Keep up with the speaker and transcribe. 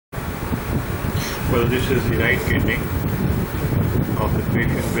Well, this is the right kidney of the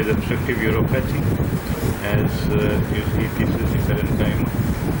patient with obstructive uropathy. As you see, this is the parenchyma.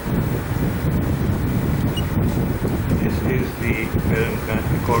 This is the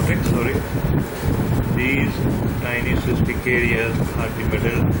parenchymal cortex, sorry. These tiny cystic areas are the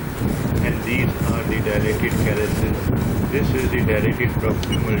medulla, and these are the dilated calyces. This is the dilated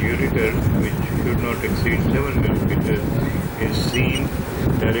proximal ureter, which should not exceed 7 millimeters, is seen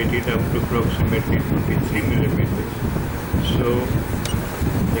dilated up to approximately 23 millimeters. So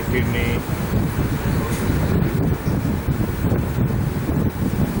the kidney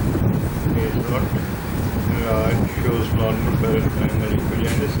is not large, shows normal parenchymal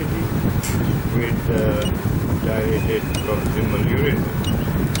echogenicity with dilated proximal ureter.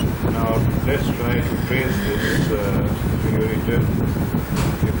 Now let's try to trace this ureter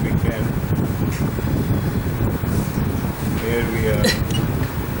if we can. Here we are,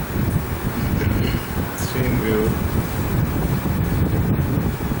 same view.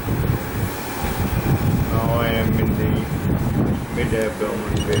 Now I am in the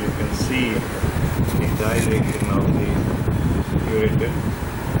mid-abdomen where you can see the dilation of the ureter.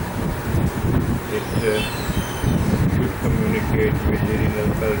 It should communicate with the renal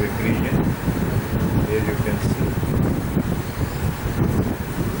pelvic region. Here you can see.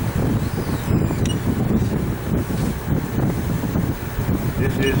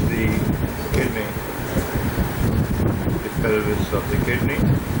 This is the kidney, the pelvis of the kidney,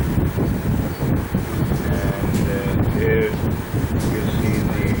 and here you see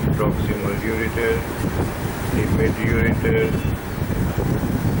the proximal ureter, the mid ureter,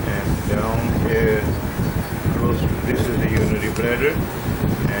 and down here close to this is the urinary bladder,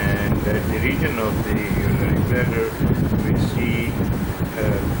 and at the region of the urinary bladder we see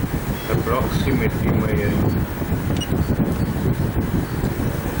approximately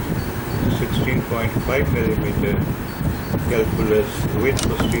 16.5 millimeter calculus with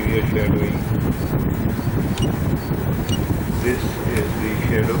posterior shadowing. This is the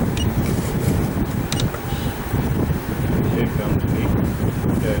shadow. Here comes the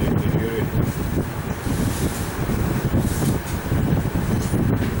dilated ureter.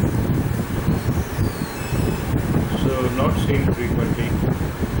 So not seen frequently.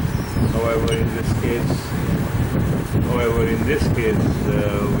 However, in this case,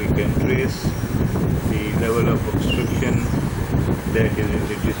 we can trace the level of obstruction that is in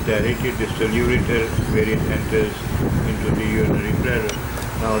the dilated distal ureter where it enters into the urinary bladder.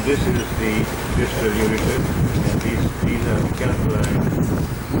 Now this is the distal ureter, and these are the calculi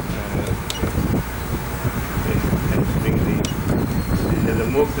entering the. This is a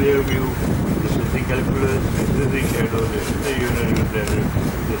more clear view. This is the calculus. This is the shadow. This is the urinary bladder.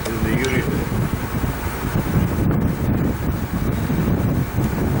 This is the ureter.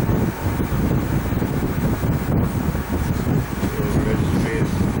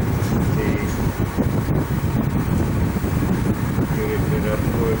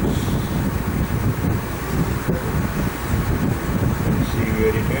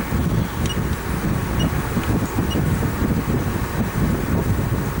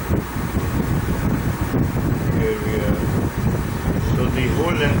 The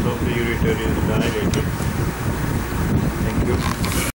whole length of the ureter is dilated,